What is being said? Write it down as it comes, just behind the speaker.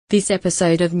This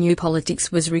episode of New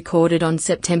Politics was recorded on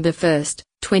September 1st,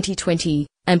 2020,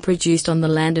 and produced on the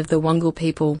land of the Wangal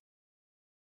people.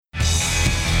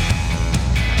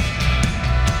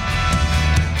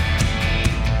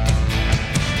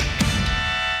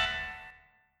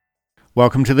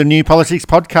 Welcome to the New Politics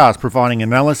podcast, providing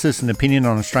analysis and opinion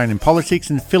on Australian politics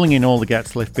and filling in all the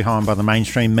gaps left behind by the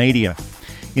mainstream media.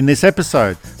 In this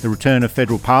episode, the return of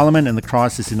federal parliament and the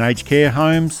crisis in aged care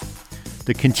homes,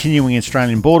 the continuing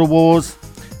Australian border wars,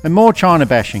 and more China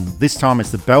bashing. This time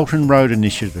it's the Belt and Road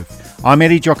Initiative. I'm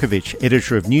Eddie Djokovic,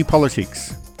 editor of New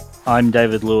Politics. I'm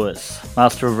David Lewis,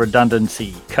 Master of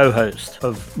Redundancy, co-host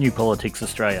of New Politics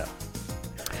Australia.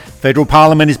 Federal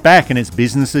Parliament is back and it's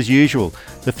business as usual.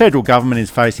 The federal government is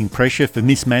facing pressure for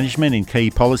mismanagement in key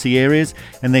policy areas,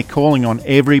 and they're calling on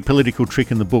every political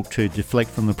trick in the book to deflect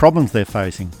from the problems they're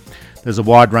facing. There's a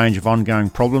wide range of ongoing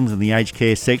problems in the aged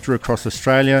care sector across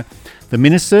Australia. The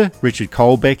Minister, Richard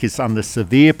Colbeck, is under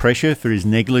severe pressure for his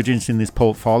negligence in this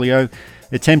portfolio,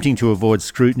 attempting to avoid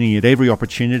scrutiny at every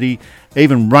opportunity,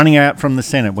 even running out from the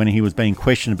Senate when he was being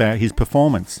questioned about his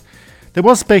performance. There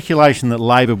was speculation that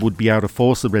Labor would be able to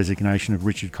force the resignation of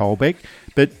Richard Colbeck,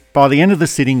 but by the end of the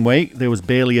sitting week, there was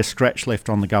barely a scratch left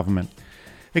on the government.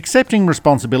 Accepting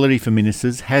responsibility for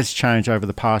ministers has changed over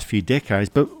the past few decades,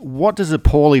 but what does a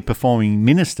poorly performing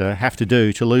minister have to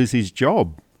do to lose his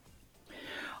job?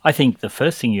 I think the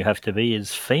first thing you have to be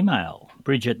is female.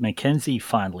 Bridget McKenzie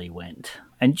finally went.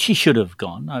 And she should have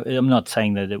gone. I'm not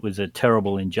saying that it was a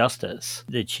terrible injustice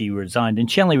that she resigned. And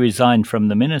she only resigned from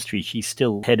the ministry. She's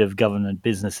still head of government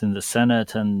business in the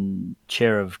Senate and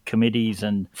chair of committees.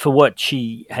 And for what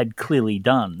she had clearly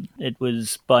done, it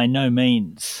was by no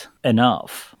means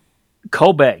enough.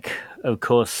 Colbeck, of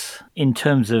course, in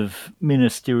terms of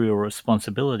ministerial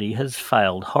responsibility, has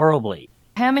failed horribly.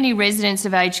 How many residents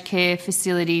of aged care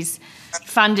facilities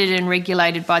funded and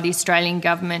regulated by the Australian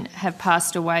government have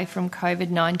passed away from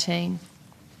COVID-19?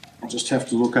 I'll just have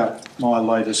to look up my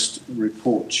latest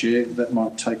report, Chair. That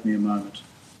might take me a moment.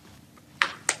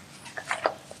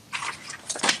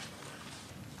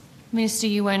 Minister,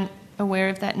 you weren't aware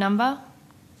of that number?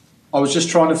 I was just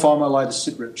trying to find my latest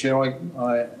SITREP, Chair.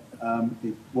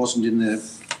 It wasn't in the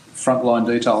frontline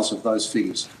details of those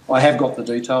figures. I have got the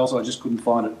details, I just couldn't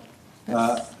find it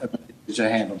at your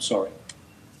hand, I'm sorry.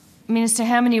 Minister,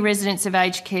 how many residents of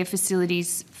aged care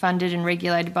facilities funded and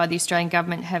regulated by the Australian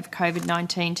government have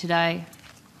COVID-19 today?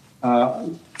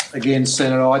 Again,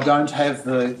 Senator, I don't have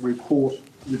the report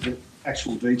with the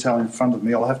actual detail in front of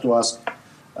me. I'll have to ask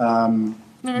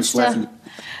Ms. Laffin.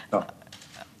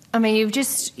 I mean, you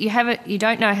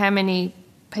don't know how many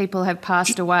people have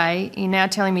passed away. You're now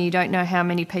telling me you don't know how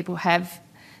many people have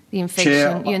the infection.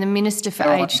 Chair, You're the Minister for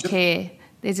Aged Care.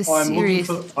 There's a I'm serious...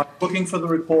 I'm looking for the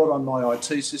report on my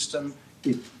IT system,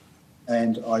 But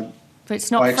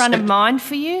it's not front of mind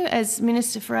for you as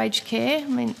Minister for Aged Care? I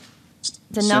mean,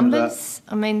 the numbers,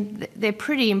 they're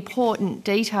pretty important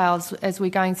details as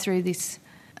we're going through this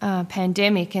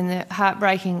pandemic and the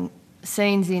heartbreaking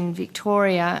scenes in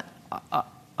Victoria.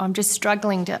 I'm just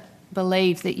struggling to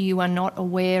believe that you are not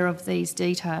aware of these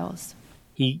details.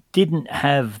 He didn't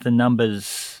have the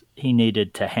numbers he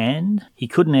needed to hand. He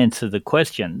couldn't answer the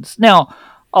questions. Now,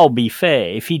 I'll be fair.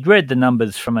 If he'd read the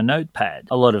numbers from a notepad,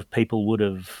 a lot of people would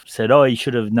have said, he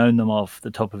should have known them off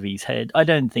the top of his head. I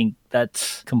don't think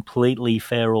that's completely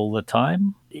fair all the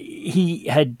time. He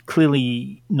had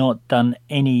clearly not done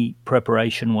any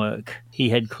preparation work. He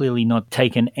had clearly not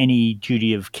taken any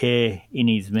duty of care in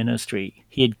his ministry.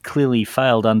 He had clearly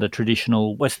failed under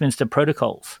traditional Westminster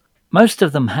protocols. Most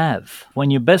of them have.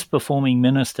 When your best performing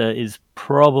minister is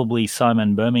probably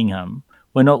Simon Birmingham,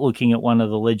 we're not looking at one of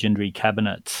the legendary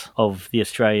cabinets of the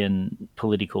Australian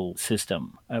political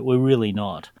system. We're really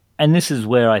not. And this is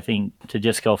where I think, to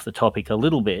just go off the topic a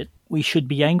little bit, we should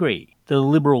be angry. The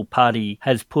Liberal Party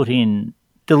has put in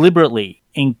deliberately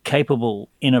incapable,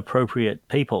 inappropriate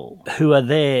people who are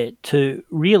there to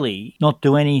really not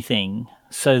do anything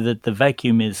so that the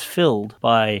vacuum is filled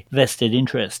by vested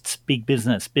interests, big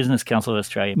business, Business Council of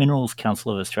Australia, Minerals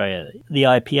Council of Australia, the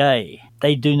IPA.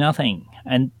 They do nothing.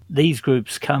 And these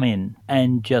groups come in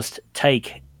and just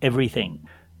take everything.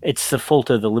 It's the fault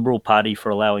of the Liberal Party for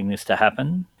allowing this to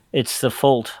happen. It's the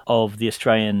fault of the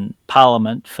Australian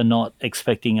Parliament for not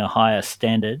expecting a higher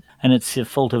standard, and it's the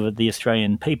fault of the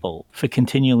Australian people for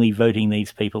continually voting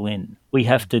these people in. We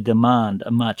have to demand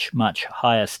a much, much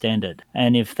higher standard,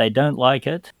 and if they don't like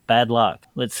it, bad luck.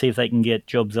 Let's see if they can get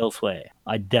jobs elsewhere.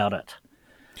 I doubt it.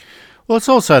 Well, it's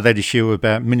also that issue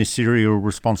about ministerial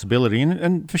responsibility,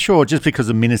 and for sure, just because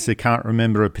a minister can't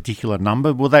remember a particular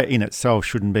number, well, that in itself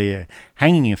shouldn't be a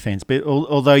hanging offence, but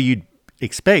although you'd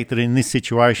expect that in this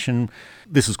situation,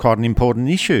 this was quite an important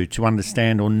issue to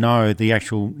understand or know the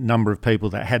actual number of people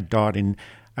that had died in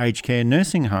aged care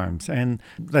nursing homes. And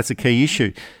that's a key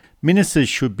issue. Ministers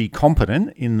should be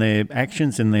competent in their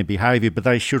actions and their behaviour, but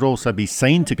they should also be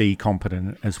seen to be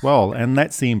competent as well. And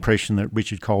that's the impression that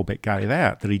Richard Colbeck gave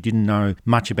out, that he didn't know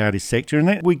much about his sector.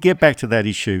 And we get back to that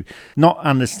issue, not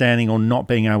understanding or not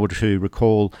being able to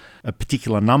recall a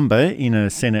particular number in a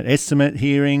Senate estimate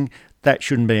hearing. That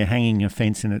shouldn't be a hanging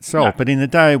offence in itself. No. But in a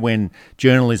day when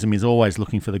journalism is always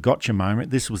looking for the gotcha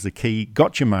moment, this was the key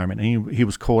gotcha moment, and he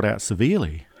was caught out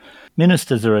severely.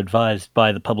 Ministers are advised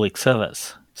by the public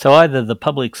service. So either the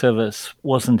public service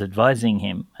wasn't advising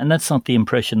him, and that's not the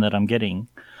impression that I'm getting,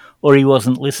 or he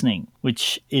wasn't listening,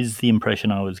 which is the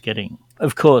impression I was getting.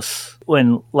 Of course,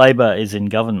 when Labor is in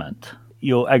government,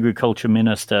 your agriculture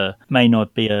minister may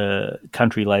not be a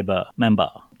country Labor member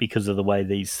because of the way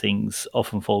these things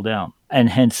often fall down, and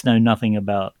hence know nothing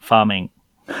about farming.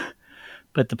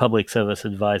 But the public service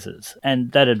advises.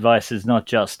 And that advice is not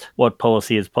just what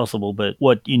policy is possible, but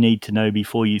what you need to know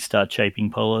before you start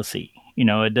shaping policy. You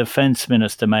know, a defence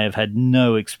minister may have had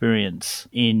no experience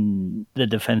in the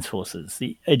defence forces.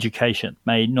 The education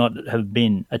may not have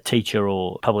been a teacher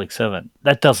or public servant.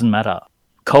 That doesn't matter.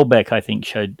 Colbeck, I think,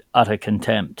 showed utter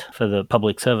contempt for the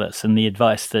public service and the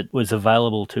advice that was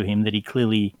available to him that he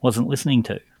clearly wasn't listening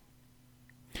to.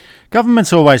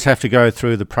 Governments always have to go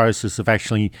through the process of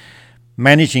actually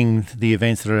managing the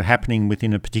events that are happening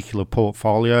within a particular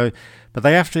portfolio. But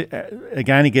they have to,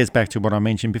 again, it gets back to what I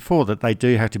mentioned before, that they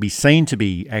do have to be seen to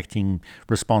be acting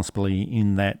responsibly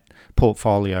in that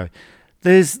portfolio.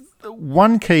 There's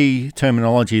one key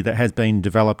terminology that has been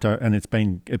developed, and it's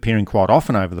been appearing quite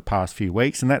often over the past few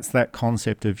weeks, and that's that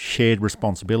concept of shared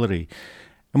responsibility.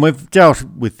 And we've dealt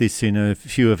with this in a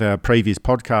few of our previous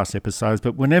podcast episodes,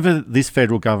 but whenever this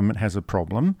federal government has a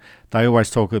problem, they always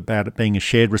talk about it being a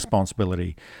shared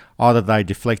responsibility. Either they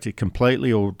deflect it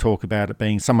completely or talk about it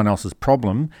being someone else's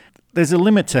problem. There's a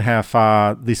limit to how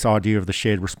far this idea of the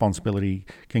shared responsibility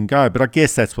can go, but I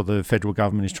guess that's what the federal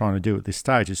government is trying to do at this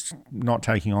stage. It's not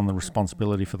taking on the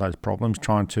responsibility for those problems,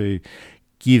 trying to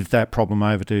give that problem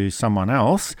over to someone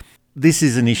else. This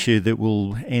is an issue that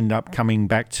will end up coming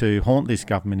back to haunt this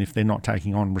government if they're not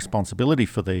taking on responsibility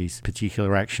for these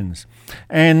particular actions.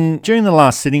 And during the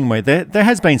last sitting where there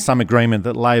has been some agreement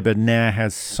that Labor now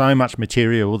has so much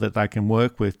material that they can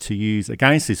work with to use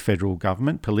against this federal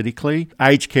government politically.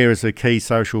 Aged care is a key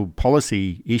social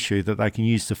policy issue that they can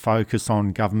use to focus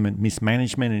on government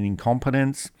mismanagement and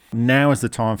incompetence. Now is the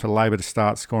time for Labor to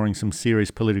start scoring some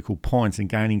serious political points and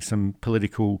gaining some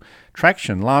political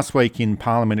traction. Last week in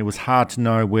Parliament, it was hard to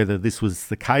know whether this was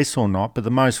the case or not, but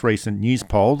the most recent news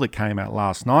poll that came out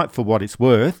last night, for what it's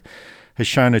worth, has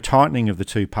shown a tightening of the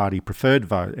two-party preferred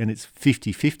vote, and it's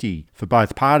 50-50 for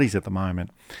both parties at the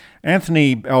moment.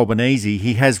 Anthony Albanese,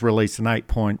 he has released an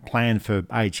 8-point plan for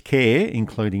aged care,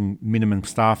 including minimum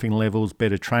staffing levels,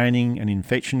 better training and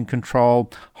infection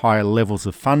control, higher levels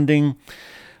of funding.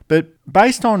 But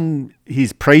based on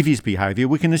his previous behaviour,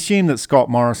 we can assume that Scott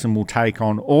Morrison will take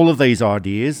on all of these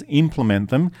ideas, implement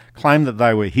them, claim that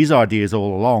they were his ideas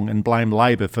all along, and blame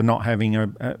Labor for not having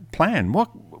a plan.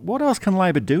 What else can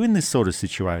Labor do in this sort of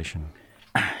situation?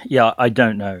 Yeah, I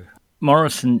don't know.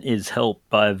 Morrison is helped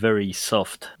by a very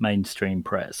soft mainstream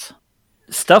press.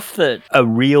 Stuff that a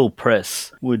real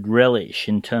press would relish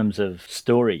in terms of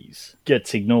stories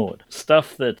gets ignored.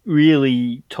 Stuff that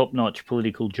really top-notch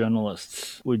political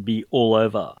journalists would be all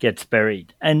over gets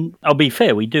buried. And I'll be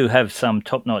fair, we do have some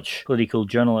top-notch political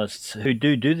journalists who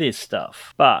do this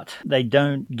stuff, but they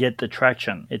don't get the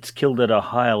traction. It's killed at a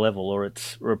higher level, or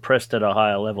it's repressed at a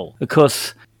higher level. Of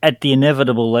course, at the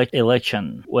inevitable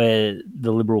election where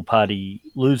the Liberal Party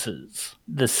loses,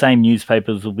 the same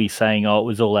newspapers will be saying, oh, it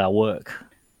was all our work.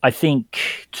 I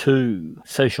think, too,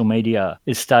 social media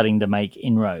is starting to make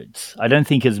inroads. I don't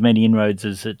think as many inroads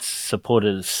as its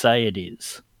supporters say it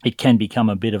is. It can become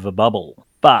a bit of a bubble.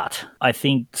 But I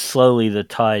think slowly the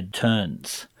tide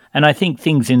turns. And I think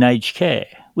things in aged care,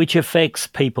 which affects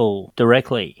people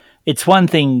directly. It's one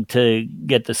thing to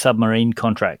get the submarine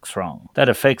contracts wrong. That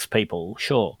affects people,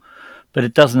 sure. But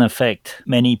it doesn't affect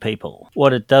many people.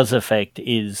 What it does affect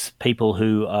is people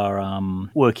who are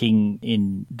working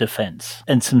in defence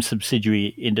and some subsidiary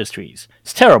industries.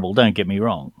 It's terrible, don't get me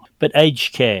wrong. But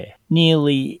aged care,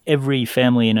 nearly every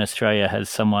family in Australia has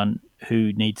someone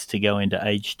who needs to go into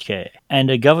aged care.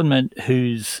 And a government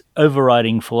whose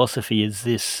overriding philosophy is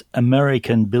this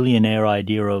American billionaire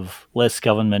idea of less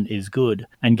government is good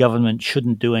and government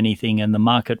shouldn't do anything and the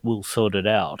market will sort it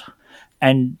out.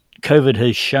 And COVID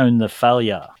has shown the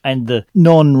failure and the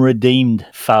non-redeemed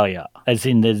failure as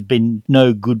in there's been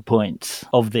no good points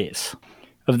of this.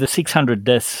 Of the 600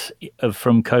 deaths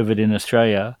from COVID in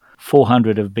Australia,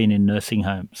 400 have been in nursing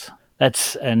homes.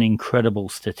 That's an incredible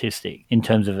statistic in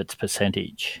terms of its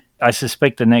percentage. I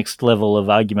suspect the next level of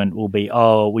argument will be,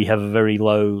 we have very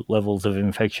low levels of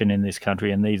infection in this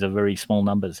country and these are very small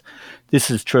numbers.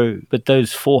 This is true, but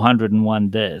those 401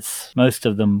 deaths, most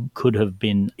of them could have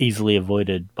been easily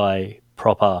avoided by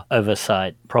proper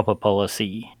oversight, proper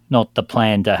policy, not the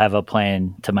plan to have a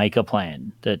plan to make a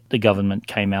plan that the government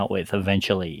came out with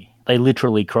eventually. They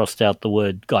literally crossed out the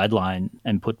word guideline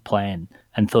and put plan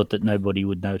and thought that nobody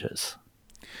would notice.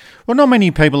 Well, not many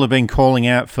people have been calling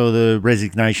out for the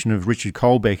resignation of Richard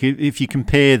Colbeck. If you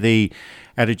compare the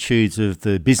attitudes of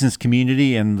the business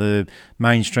community and the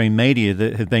mainstream media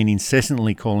that have been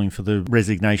incessantly calling for the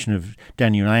resignation of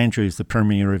Daniel Andrews, the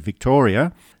Premier of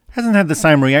Victoria, hasn't had the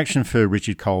same reaction for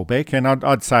Richard Colbeck, and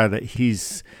I'd say that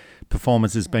his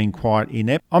performance has been quite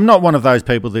inept. I'm not one of those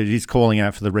people that is calling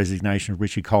out for the resignation of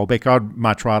Richard Colbeck. I'd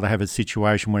much rather have a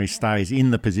situation where he stays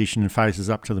in the position and faces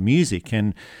up to the music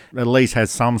and at least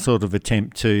has some sort of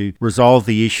attempt to resolve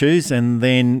the issues. And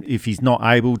then if he's not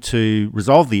able to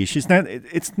resolve the issues, now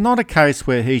it's not a case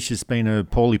where he's just been a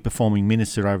poorly performing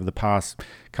minister over the past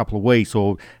couple of weeks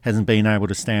or hasn't been able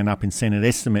to stand up in Senate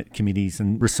estimate committees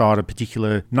and recite a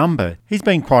particular number. He's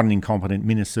been quite an incompetent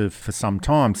minister for some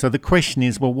time. So the question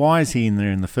is, well, why is he in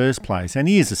there in the first place? And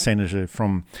he is a senator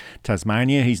from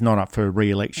Tasmania. He's not up for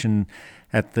re-election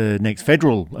at the next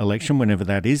federal election, whenever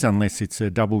that is, unless it's a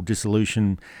double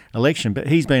dissolution election. But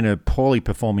he's been a poorly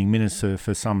performing minister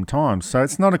for some time. So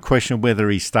it's not a question of whether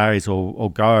he stays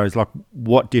or goes. Like,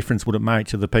 what difference would it make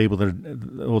to the people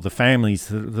or the families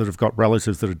that have got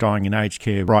relatives that are dying in aged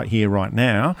care right here, right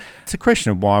now? It's a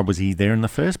question of why was he there in the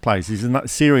first place? He's a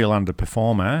serial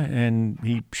underperformer and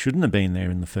he shouldn't have been there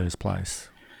in the first place.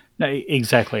 No,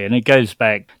 exactly. And it goes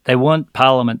back. They want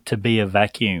Parliament to be a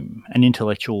vacuum, an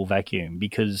intellectual vacuum,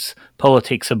 because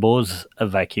politics abhors a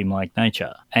vacuum like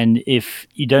nature. And if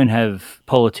you don't have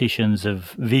politicians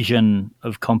of vision,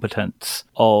 of competence,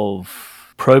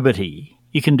 of probity,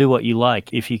 you can do what you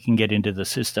like if you can get into the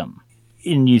system.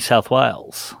 In New South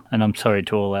Wales, and I'm sorry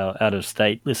to all our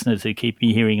out-of-state listeners who keep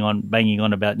me banging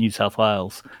on about New South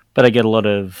Wales, but I get a lot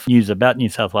of news about New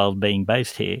South Wales being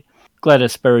based here.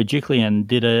 Gladys Berejiklian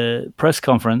did a press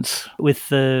conference with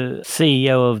the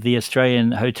CEO of the Australian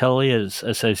Hoteliers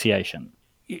Association.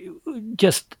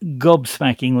 Just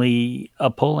gobsmackingly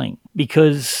appalling,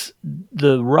 because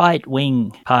the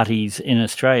right-wing parties in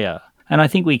Australia, and I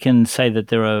think we can say that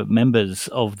there are members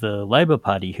of the Labor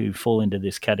Party who fall into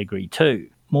this category too,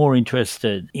 more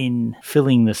interested in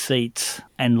filling the seats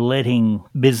and letting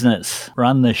business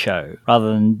run the show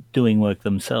rather than doing work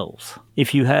themselves.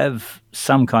 If you have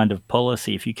some kind of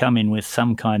policy, if you come in with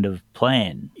some kind of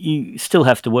plan, you still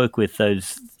have to work with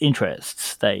those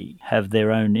interests. They have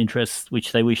their own interests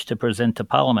which they wish to present to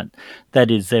Parliament.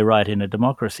 That is their right in a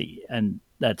democracy, and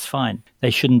that's fine. They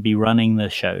shouldn't be running the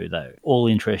show, though. All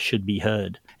interests should be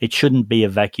heard. It shouldn't be a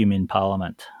vacuum in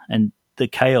Parliament. And the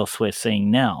chaos we're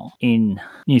seeing now in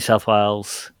New South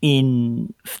Wales,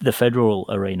 in the federal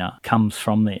arena, comes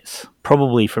from this.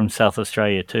 Probably from South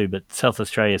Australia too, but South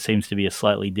Australia seems to be a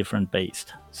slightly different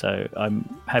beast. So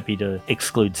I'm happy to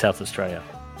exclude South Australia.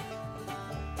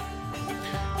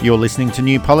 You're listening to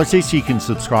New Politics. You can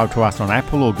subscribe to us on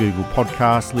Apple or Google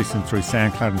Podcasts, listen through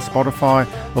SoundCloud and Spotify,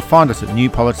 or find us at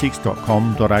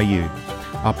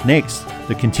newpolitics.com.au. Up next,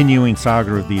 the continuing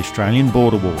saga of the Australian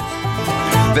border wars.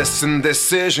 This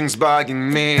indecision's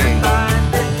bugging me.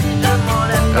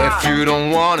 If you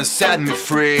don't wanna set me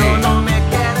free,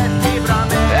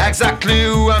 exactly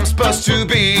who I'm supposed to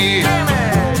be.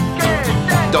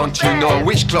 Don't you know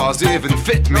which clause even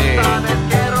fit me?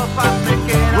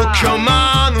 Well, come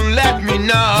on and let me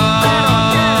know.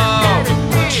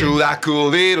 Should I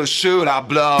cool it or should I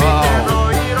blow?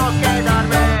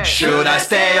 Should I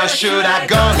stay or should I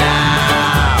go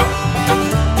now?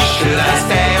 Should I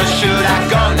stay or should I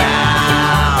go now?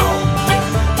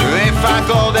 If I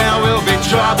go there will be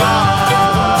trouble,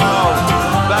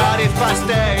 but if I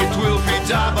stay it will be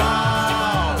double.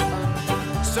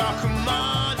 So come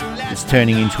on. It's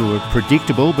turning into a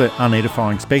predictable but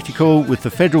unedifying spectacle, with the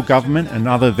federal government and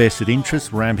other vested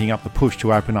interests ramping up the push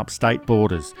to open up state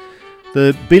borders.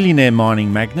 The billionaire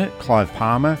mining magnate, Clive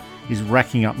Palmer, is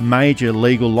racking up major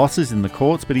legal losses in the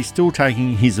courts, but he's still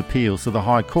taking his appeals to the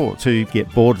High Court to get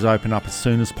borders open up as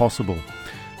soon as possible.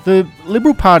 The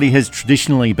Liberal Party has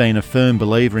traditionally been a firm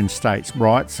believer in states'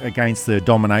 rights against the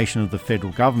domination of the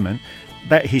federal government.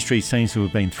 That history seems to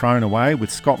have been thrown away,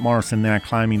 with Scott Morrison now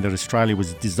claiming that Australia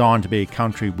was designed to be a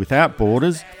country without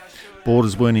borders.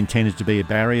 borders weren't intended to be a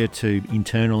barrier to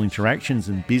internal interactions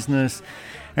and business.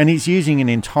 And he's using an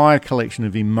entire collection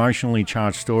of emotionally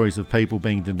charged stories of people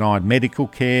being denied medical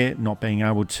care, not being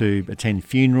able to attend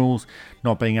funerals,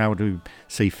 not being able to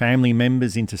see family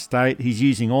members interstate. He's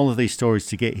using all of these stories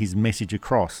to get his message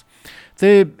across.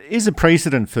 There is a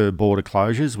precedent for border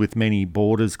closures, with many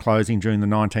borders closing during the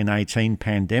 1918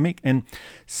 pandemic, and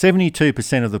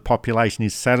 72% of the population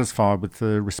is satisfied with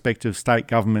the respective state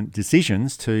government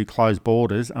decisions to close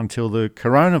borders until the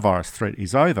coronavirus threat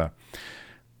is over.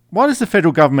 Why does the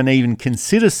federal government even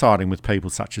consider siding with people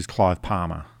such as Clive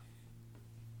Palmer?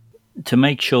 To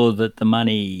make sure that the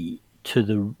money to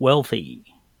the wealthy,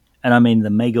 and I mean the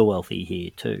mega wealthy here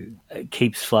too,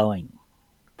 keeps flowing.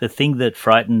 The thing that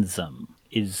frightens them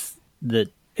is that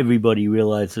everybody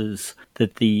realises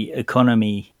that the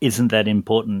economy isn't that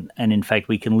important, and in fact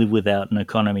we can live without an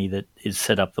economy that is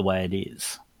set up the way it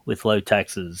is, with low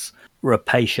taxes,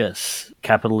 rapacious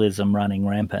capitalism running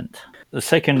rampant. The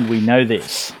second we know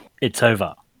this, it's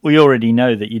over. We already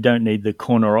know that you don't need the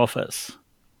corner office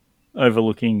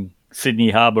overlooking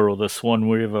Sydney Harbour or the Swan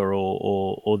River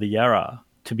or the Yarra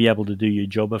to be able to do your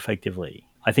job effectively.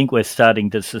 I think we're starting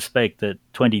to suspect that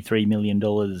 $23 million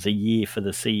a year for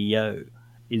the CEO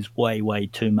is way, way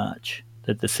too much,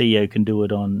 that the CEO can do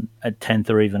it on a 10th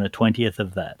or even a 20th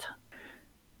of that.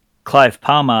 Clive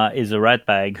Palmer is a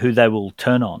ratbag who they will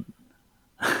turn on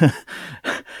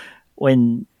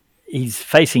when he's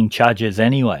facing charges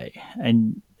anyway,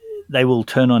 and they will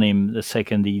turn on him the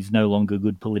second he's no longer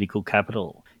good political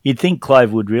capital. You'd think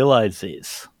Clive would realise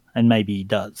this, and maybe he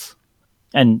does.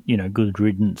 And, you know, good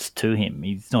riddance to him.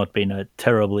 He's not been a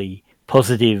terribly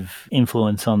positive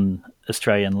influence on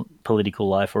Australian political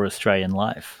life or Australian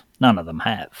life. None of them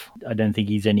have. I don't think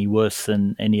he's any worse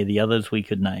than any of the others we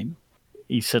could name.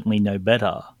 He's certainly no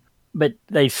better. But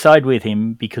they side with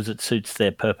him because it suits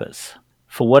their purpose.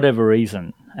 For whatever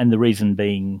reason, and the reason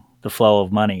being the flow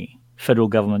of money, federal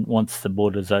government wants the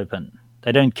borders open.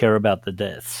 They don't care about the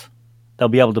deaths. They'll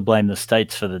be able to blame the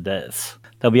states for the deaths.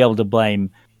 They'll be able to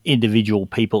blame individual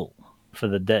people for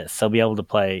the deaths. They'll be able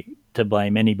to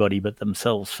blame anybody but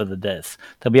themselves for the deaths.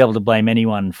 They'll be able to blame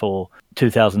anyone for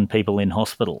 2,000 people in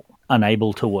hospital,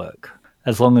 unable to work.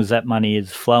 As long as that money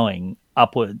is flowing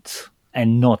upwards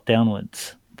and not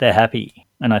downwards, they're happy.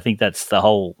 And I think that's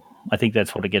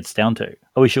what it gets down to.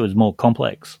 I wish it was more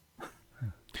complex.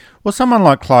 Well, someone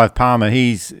like Clive Palmer,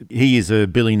 he is a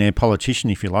billionaire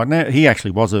politician, if you like. Now, he actually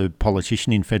was a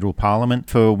politician in federal parliament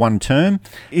for one term.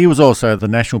 He was also the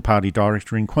National Party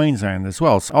director in Queensland as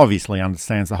well, so obviously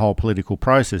understands the whole political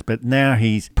process. But now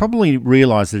he's probably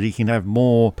realised that he can have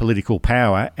more political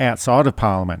power outside of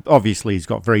parliament. Obviously, he's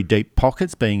got very deep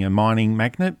pockets, being a mining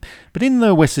magnate. But in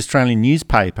the West Australian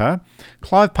newspaper,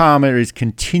 Clive Palmer is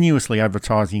continuously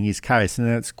advertising his case, and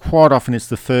it's quite often it's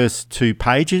the first 2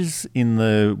 pages in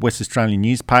the West Australian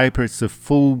newspaper. It's a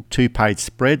full 2-page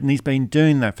spread, and he's been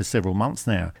doing that for several months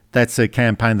now. That's a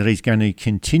campaign that he's going to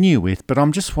continue with, but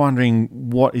I'm just wondering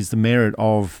what is the merit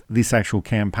of this actual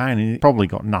campaign. And it's probably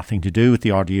got nothing to do with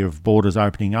the idea of borders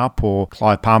opening up or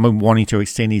Clive Palmer wanting to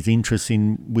extend his interests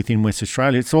within West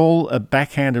Australia. It's all a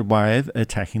backhanded way of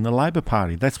attacking the Labor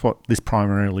Party. That's what this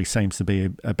primarily seems to be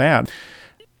about.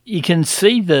 You can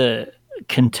see the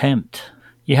contempt.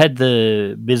 You had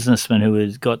the businessman who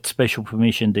has got special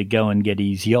permission to go and get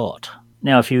his yacht.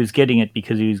 Now, if he was getting it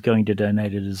because he was going to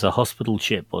donate it as a hospital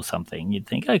ship or something, you'd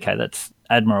think, okay, that's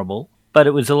admirable. But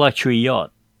it was a luxury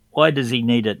yacht. Why does he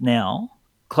need it now?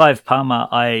 Clive Palmer,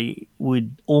 I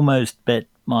would almost bet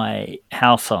my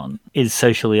house on, is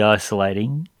socially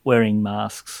isolating, wearing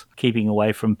masks, keeping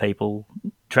away from people,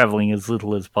 travelling as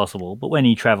little as possible. But when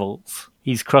he travels,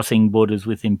 he's crossing borders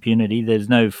with impunity. There's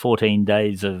no 14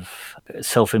 days of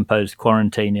self-imposed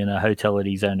quarantine in a hotel at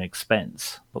his own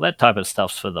expense. Well, that type of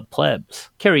stuff's for the plebs.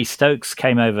 Kerry Stokes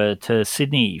came over to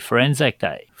Sydney for Anzac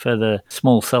Day for the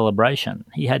small celebration.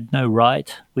 He had no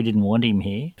right. We didn't want him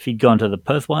here. If he'd gone to the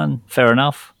Perth one, fair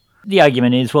enough. The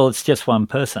argument is, well, it's just one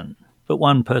person. But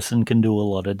one person can do a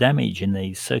lot of damage in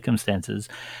these circumstances,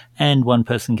 and one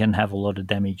person can have a lot of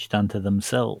damage done to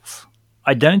themselves.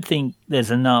 I don't think there's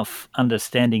enough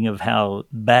understanding of how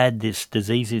bad this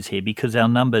disease is here because our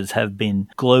numbers have been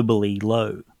globally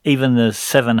low. Even the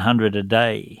 700 a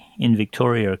day in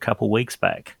Victoria a couple of weeks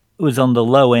back, it was on the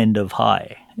low end of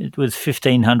high. It was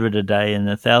 1,500 a day and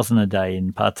 1,000 a day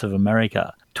in parts of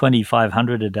America,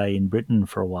 2,500 a day in Britain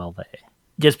for a while there.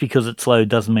 Just because it's low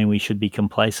doesn't mean we should be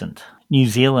complacent. New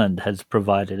Zealand has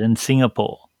provided, and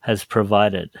Singapore has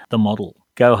provided the model.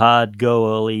 Go hard,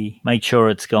 go early, make sure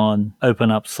it's gone,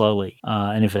 open up slowly.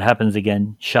 And if it happens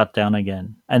again, shut down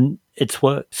again. And it's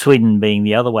worked. Sweden being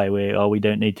the other way where, we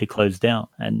don't need to close down.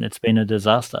 And it's been a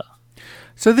disaster.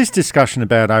 So this discussion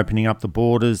about opening up the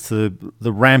borders, the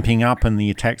ramping up and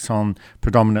the attacks on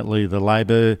predominantly the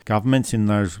Labor governments in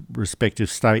those respective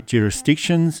state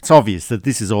jurisdictions, it's obvious that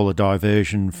this is all a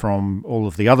diversion from all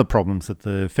of the other problems that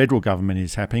the federal government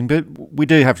is having. But we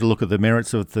do have to look at the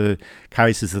merits of the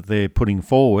cases that they're putting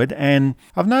forward. And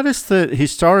I've noticed that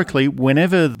historically,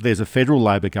 whenever there's a federal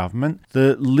Labor government,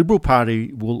 the Liberal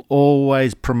Party will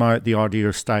always promote the idea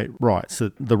of state rights.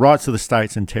 That the rights of the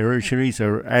states and territories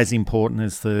are as important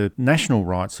as the national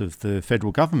rights of the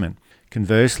federal government.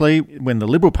 Conversely, when the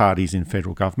Liberal Party is in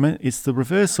federal government, it's the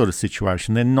reverse sort of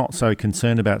situation. They're not so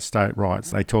concerned about state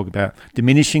rights. They talk about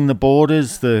diminishing the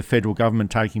borders, the federal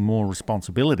government taking more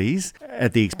responsibilities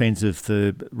at the expense of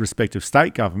the respective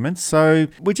state governments. So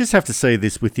we just have to see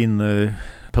this within the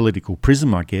political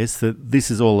prism, I guess, that this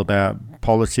is all about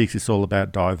politics, it's all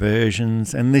about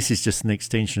diversions, and this is just an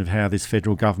extension of how this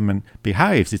federal government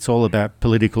behaves. It's all about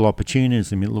political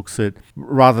opportunism. It looks at,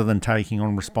 rather than taking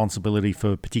on responsibility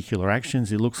for particular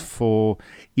actions, it looks for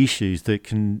issues that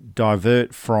can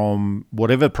divert from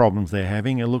whatever problems they're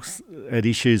having. It looks at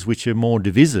issues which are more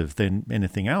divisive than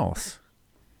anything else.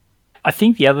 I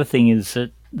think the other thing is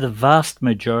that the vast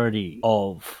majority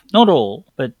of, not all,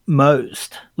 but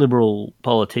most Liberal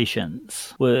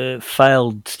politicians were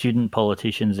failed student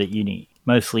politicians at uni,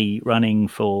 mostly running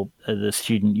for the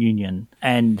student union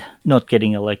and not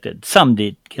getting elected. Some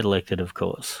did get elected, of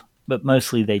course, but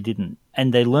mostly they didn't.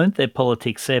 And they learnt their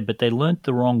politics there, but they learnt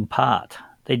the wrong part.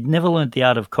 They'd never learnt the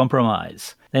art of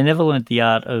compromise. They never learnt the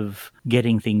art of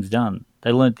getting things done.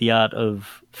 They learnt the art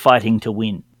of fighting to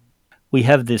win. We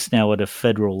have this now at a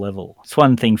federal level. It's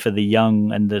one thing for the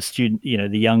young and the student, the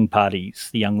young parties,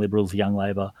 the young Liberals, the young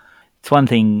Labor. It's one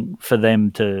thing for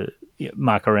them to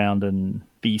muck around and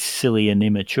be silly and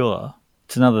immature.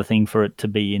 It's another thing for it to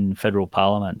be in federal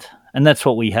parliament. And that's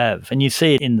what we have. And you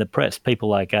see it in the press. People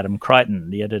like Adam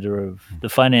Crichton, the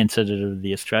finance editor of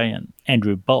The Australian,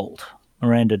 Andrew Bolt,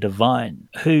 Miranda Devine,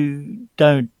 who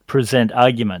don't present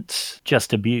arguments,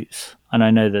 just abuse. And I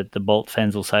know that the Bolt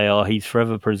fans will say, he's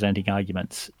forever presenting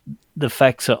arguments. The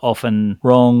facts are often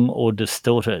wrong or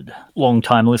distorted.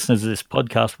 Long-time listeners of this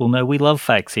podcast will know we love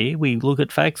facts here. We look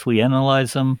at facts, we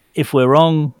analyse them. If we're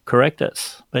wrong, correct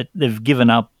us. But they've given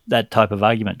up that type of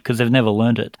argument because they've never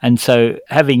learned it. And so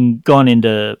having gone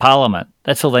into Parliament,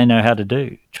 that's all they know how to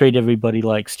do. Treat everybody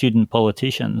like student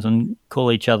politicians and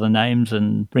call each other names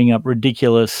and bring up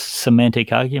ridiculous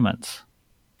semantic arguments.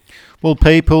 Well,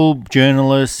 people,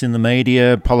 journalists in the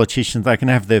media, politicians, they can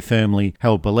have their firmly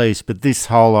held beliefs, but this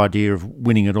whole idea of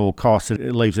winning at all costs,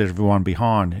 it leaves everyone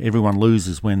behind. Everyone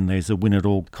loses when there's a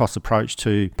win-at-all-cost approach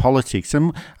to politics.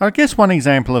 And I guess one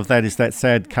example of that is that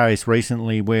sad case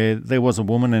recently where there was a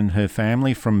woman and her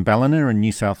family from Ballina in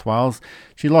New South Wales.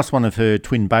 She lost one of her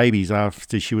twin babies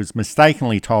after she was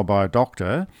mistakenly told by a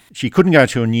doctor she couldn't go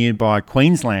to a nearby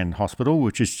Queensland hospital,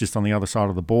 which is just on the other side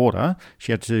of the border.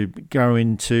 She had to go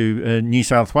into a New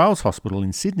South Wales hospital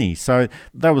in Sydney. So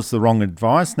that was the wrong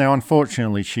advice. Now,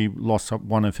 unfortunately, she lost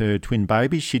one of her twin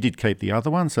babies. She did keep the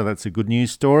other one, so that's a good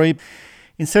news story.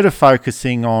 Instead of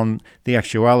focusing on the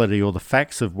actuality or the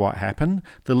facts of what happened,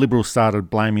 the Liberals started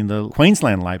blaming the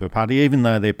Queensland Labor Party, even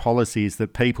though their policy is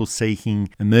that people seeking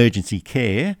emergency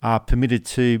care are permitted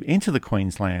to enter the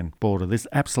Queensland border. There's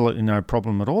absolutely no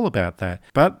problem at all about that.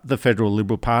 But the Federal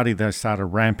Liberal Party, they started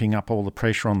ramping up all the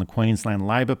pressure on the Queensland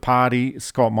Labor Party.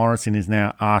 Scott Morrison is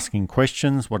now asking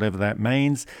questions, whatever that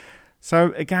means.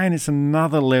 So again, it's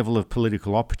another level of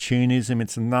political opportunism.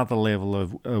 It's another level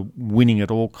of winning at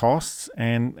all costs.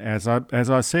 And as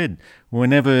I said,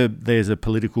 whenever there's a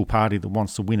political party that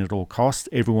wants to win at all costs,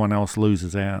 everyone else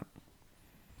loses out.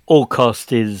 All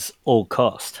cost is all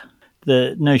cost.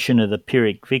 The notion of the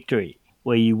Pyrrhic victory,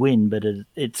 where you win, but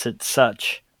it's at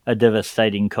such a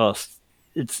devastating cost,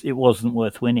 it wasn't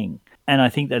worth winning. And I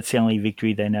think that's the only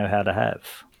victory they know how to have.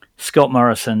 Scott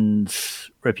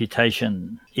Morrison's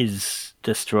reputation is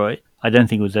destroyed. I don't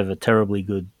think it was ever terribly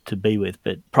good to be with,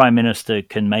 but Prime Minister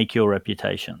can make your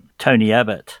reputation. Tony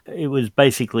Abbott, it was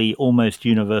basically almost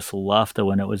universal laughter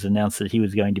when it was announced that he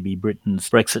was going to be Britain's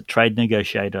Brexit trade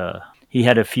negotiator. He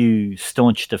had a few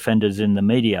staunch defenders in the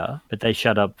media, but they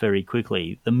shut up very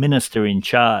quickly. The minister in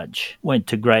charge went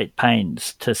to great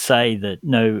pains to say that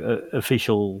no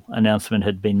official announcement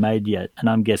had been made yet, and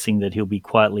I'm guessing that he'll be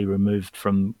quietly removed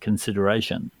from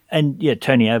consideration. And yeah,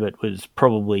 Tony Abbott was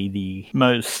probably the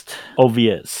most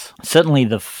obvious, certainly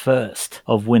the first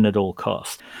of win at all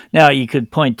cost. Now, you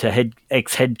could point to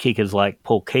ex-head kickers like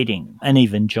Paul Keating and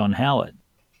even John Howard,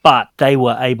 but they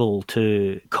were able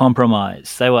to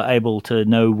compromise. They were able to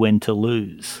know when to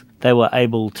lose. They were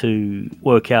able to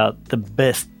work out the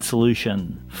best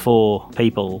solution for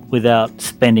people without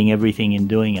spending everything in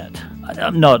doing it.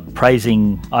 I'm not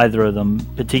praising either of them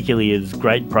particularly as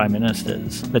great prime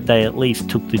ministers, but they at least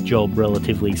took the job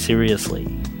relatively seriously.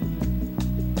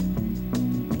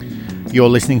 You're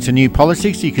listening to New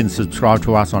Politics. You can subscribe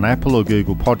to us on Apple or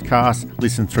Google Podcasts,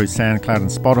 listen through SoundCloud and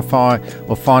Spotify,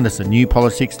 or find us at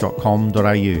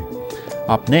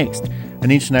newpolitics.com.au. Up next, an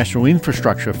international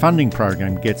infrastructure funding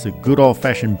program gets a good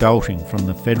old-fashioned belting from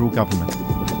the federal government.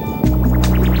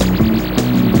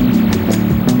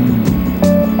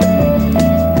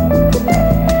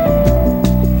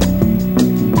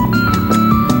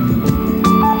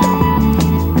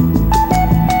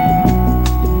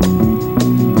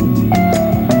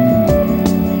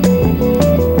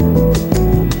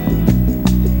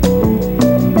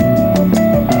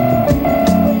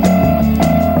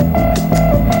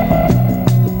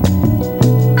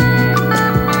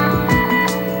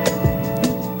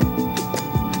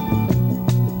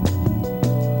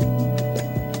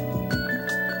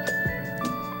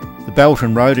 The Belt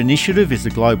and Road Initiative is a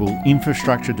global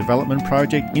infrastructure development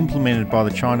project implemented by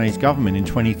the Chinese government in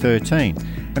 2013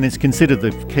 and is considered the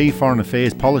key foreign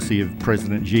affairs policy of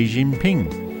President Xi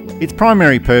Jinping. Its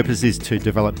primary purpose is to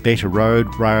develop better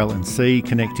road, rail and sea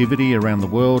connectivity around the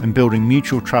world and building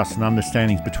mutual trust and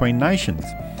understandings between nations.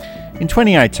 In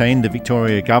 2018, the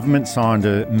Victoria government signed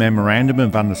a memorandum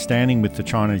of understanding with the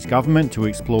Chinese government to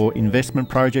explore investment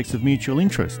projects of mutual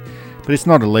interest. But it's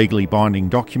not a legally binding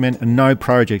document and no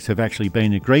projects have actually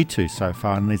been agreed to so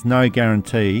far, and there's no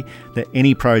guarantee that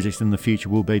any projects in the future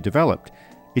will be developed.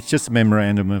 It's just a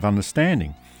memorandum of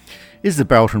understanding. Is the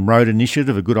Belt and Road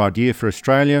Initiative a good idea for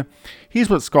Australia? Here's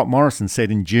what Scott Morrison said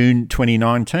in June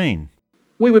 2019.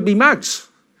 We would be mugs.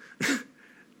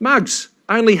 Mugs,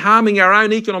 only harming our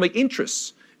own economic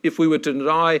interests if we were to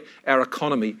deny our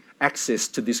economy access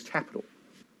to this capital.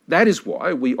 That is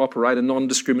why we operate a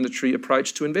non-discriminatory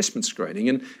approach to investment screening.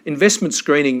 And investment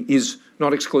screening is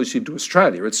not exclusive to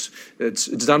Australia. It's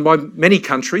done by many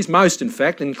countries, most in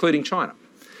fact, including China.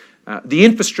 The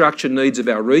infrastructure needs of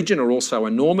our region are also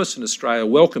enormous, and Australia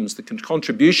welcomes the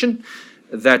contribution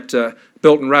that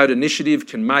Belt and Road Initiative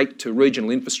can make to regional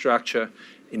infrastructure,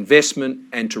 investment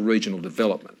and to regional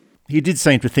development. He did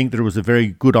seem to think that it was a very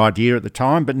good idea at the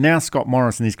time, but now Scott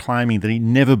Morrison is claiming that he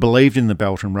never believed in the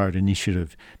Belt and Road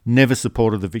Initiative, never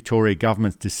supported the Victoria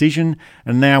government's decision,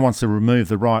 and now wants to remove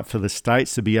the right for the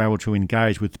states to be able to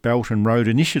engage with Belt and Road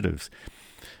initiatives.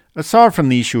 Aside from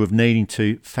the issue of needing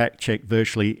to fact-check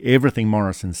virtually everything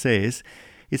Morrison says,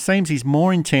 it seems he's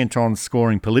more intent on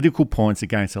scoring political points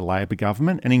against the Labor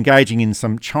government and engaging in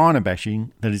some China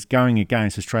bashing that is going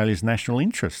against Australia's national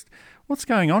interest. What's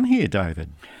going on here,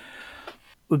 David?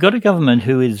 We've got a government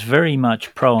who is very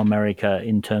much pro-America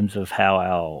in terms of how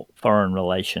our foreign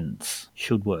relations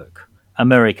should work.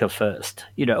 America first.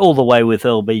 You know, all the way with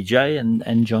LBJ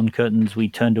and John Curtin's We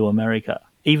Turn to America,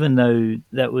 even though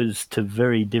that was to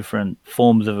very different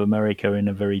forms of America in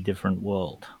a very different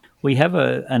world. We have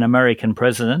an American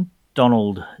president,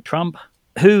 Donald Trump,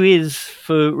 who is,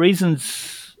 for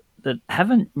reasons that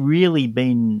haven't really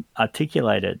been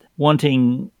articulated,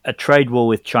 wanting a trade war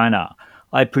with China.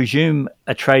 I presume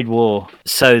a trade war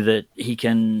so that he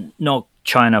can knock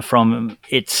China from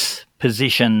its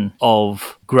position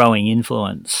of growing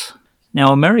influence.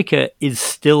 Now, America is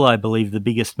still, I believe, the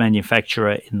biggest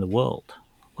manufacturer in the world.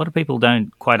 A lot of people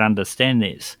don't quite understand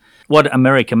this. What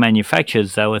America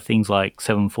manufactures, though, are things like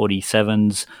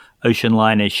 747s, ocean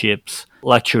liner ships,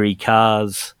 luxury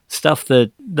cars, stuff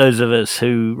that those of us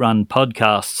who run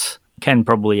podcasts can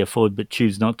probably afford but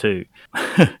choose not to.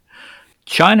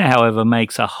 China, however,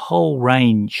 makes a whole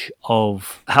range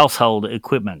of household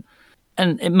equipment,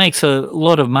 and it makes a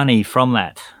lot of money from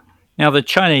that. Now, the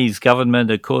Chinese government,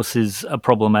 of course, is a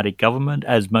problematic government,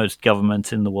 as most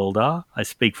governments in the world are. I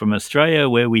speak from Australia,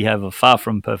 where we have a far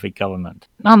from perfect government.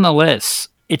 Nonetheless,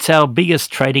 it's our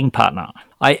biggest trading partner.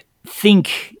 I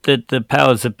think that the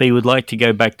powers that be would like to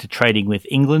go back to trading with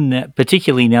England,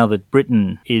 particularly now that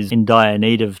Britain is in dire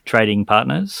need of trading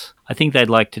partners. I think they'd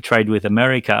like to trade with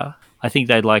America. I think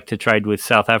they'd like to trade with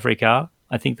South Africa.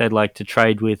 I think they'd like to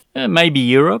trade with maybe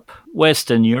Europe,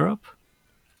 Western Europe.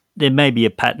 There may be a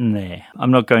pattern there.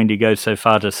 I'm not going to go so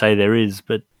far to say there is,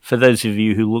 but for those of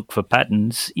you who look for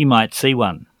patterns, you might see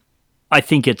one. I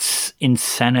think it's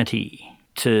insanity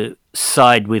to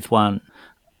side with one.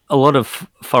 A lot of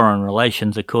foreign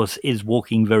relations, of course, is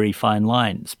walking very fine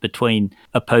lines between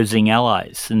opposing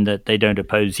allies, and that they don't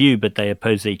oppose you, but they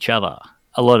oppose each other.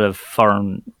 A lot of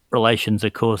foreign relations,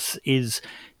 of course, is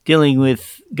dealing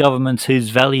with governments whose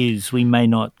values we may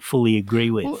not fully agree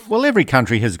with. Well, every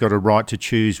country has got a right to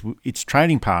choose its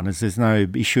trading partners. There's no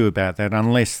issue about that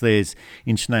unless there's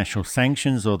international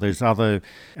sanctions or there's other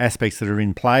aspects that are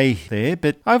in play there.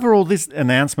 But overall, this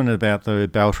announcement about the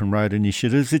Belt and Road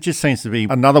initiatives, it just seems to be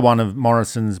another one of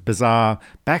Morrison's bizarre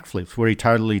backflips where he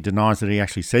totally denies that he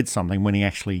actually said something when he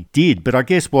actually did. But I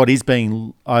guess what is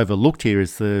being overlooked here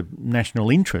is the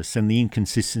national interest and the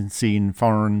inconsistency in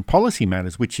foreign policy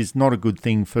matters, which is not a good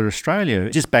thing for Australia.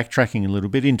 Just backtracking a little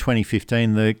bit, in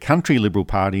 2015, the Country Liberal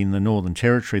Party in the Northern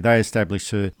Territory, they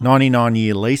established a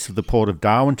 99-year lease of the Port of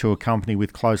Darwin to a company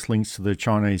with close links to the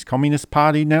Chinese Communist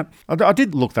Party. Now, I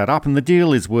did look that up, and the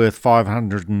deal is worth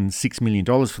 $506 million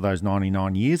for those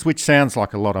 99 years, which sounds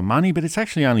like a lot of money, but it's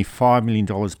actually only $5 million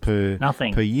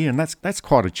per year, and that's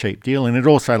quite a cheap deal. And it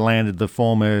also landed the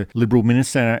former Liberal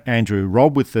Minister, Andrew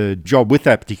Robb, with a job with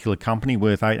that particular company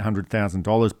worth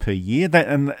 $800,000 per year.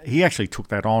 And he actually took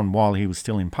that on while he was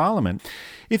still in Parliament.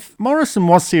 If Morrison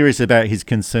was serious about his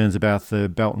concerns about the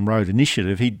Belt and Road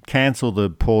initiative, he'd cancel the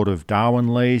Port of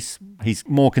Darwin lease. He's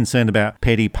more concerned about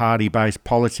petty party-based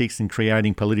politics and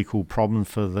creating political problems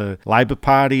for the Labor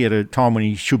Party at a time when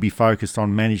he should be focused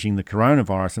on managing the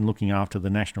coronavirus and looking after the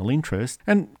national interest.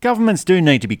 And governments do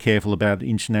need to be careful about the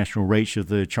international reach of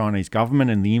the Chinese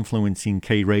government and the influence in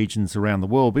key regions around the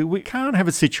world. But we can't have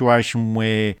a situation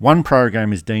where one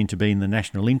program is deemed to be in the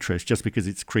national interest just because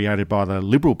it's created by the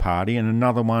Liberal Party, and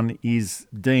another one is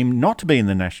deemed not to be in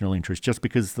the national interest just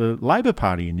because the Labor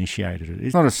Party initiated it.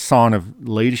 It's not a sign of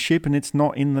leadership, and it's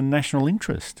not in the national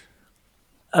interest.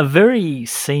 A very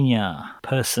senior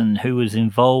person who was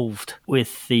involved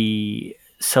with the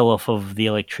sell-off of the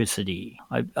electricity,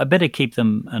 I better keep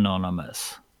them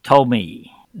anonymous, told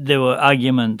me there were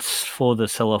arguments for the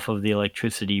sell-off of the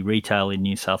electricity retail in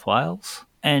New South Wales,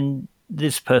 and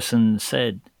this person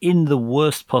said, in the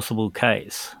worst possible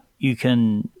case, you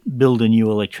can build a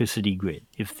new electricity grid.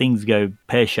 If things go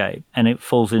pear-shaped and it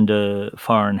falls into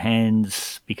foreign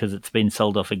hands because it's been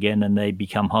sold off again and they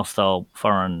become hostile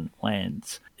foreign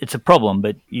lands, it's a problem,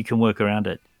 but you can work around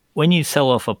it. When you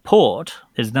sell off a port,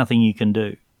 there's nothing you can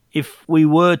do. If we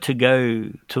were to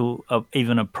go to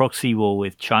even a proxy war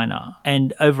with China,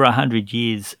 and over 100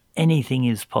 years, anything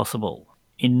is possible.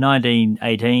 In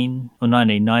 1918 or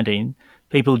 1919,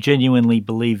 people genuinely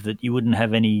believed that you wouldn't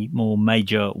have any more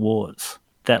major wars.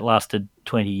 That lasted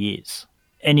 20 years.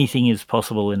 Anything is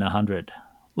possible in 100.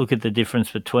 Look at the difference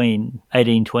between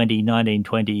 1820,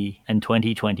 1920 and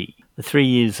 2020. The 3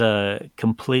 years are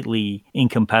completely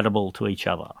incompatible to each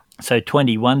other. So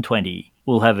 2120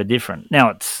 will have a different.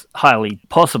 Now, it's highly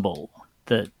possible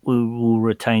that we will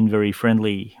retain very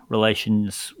friendly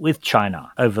relations with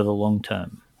China over the long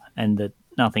term, and that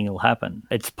nothing will happen.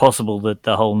 It's possible that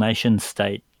the whole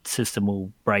nation-state system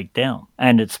will break down,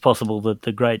 and it's possible that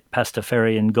the great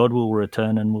Pastafarian God will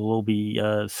return and we'll all be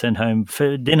sent home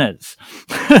for dinners.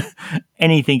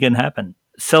 Anything can happen.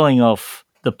 Selling off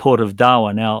the Port of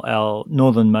Darwin, our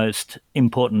northernmost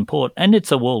important port, and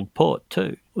it's a world port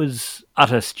too, was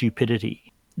utter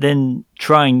stupidity. Then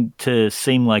trying to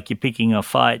seem like you're picking a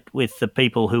fight with the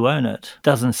people who own it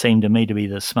doesn't seem to me to be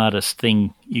the smartest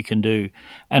thing you can do.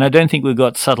 And I don't think we've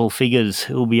got subtle figures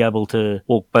who will be able to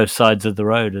walk both sides of the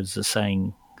road, as the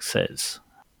saying says.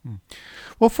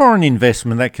 Well, foreign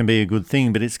investment, that can be a good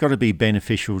thing, but it's got to be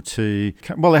beneficial to...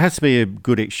 Well, there has to be a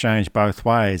good exchange both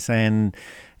ways. And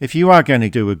if you are going to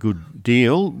do a good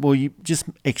deal, well, you just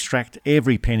extract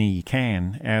every penny you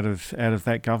can out of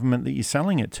that government that you're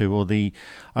selling it to, or the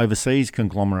overseas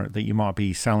conglomerate that you might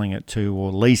be selling it to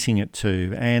or leasing it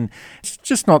to. And it's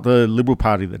just not the Liberal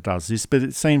Party that does this, but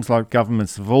it seems like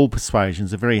governments of all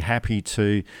persuasions are very happy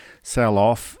to sell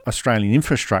off Australian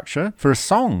infrastructure for a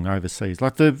song overseas.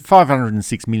 Like the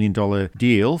 $506 million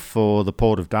deal for the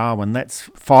Port of Darwin, that's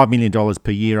 $5 million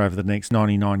per year over the next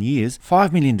 99 years.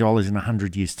 $5 million in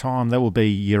 100 years' time, that will be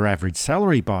your average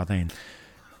salary by then.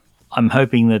 I'm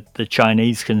hoping that the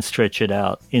Chinese can stretch it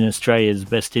out in Australia's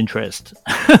best interest.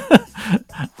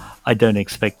 I don't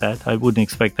expect that. I wouldn't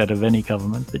expect that of any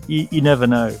government, but you never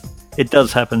know. It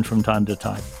does happen from time to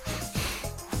time.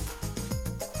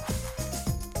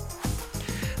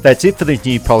 That's it for the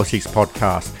New Politics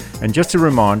podcast. And just a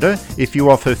reminder, if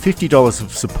you offer $50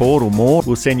 of support or more,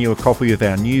 we'll send you a copy of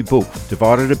our new book,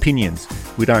 Divided Opinions.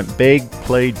 We don't beg,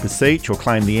 plead, beseech or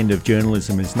claim the end of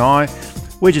journalism is nigh.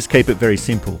 We just keep it very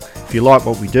simple. If you like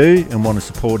what we do and want to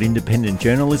support independent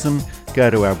journalism, go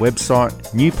to our website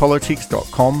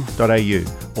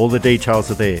newpolitics.com.au. All the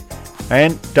details are there.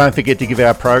 And don't forget to give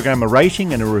our program a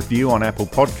rating and a review on Apple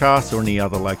Podcasts or any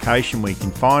other location where you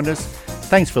can find us.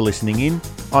 Thanks for listening in.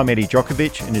 I'm Eddie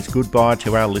Djokovic, and it's goodbye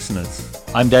to our listeners.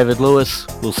 I'm David Lewis.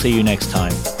 We'll see you next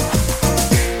time.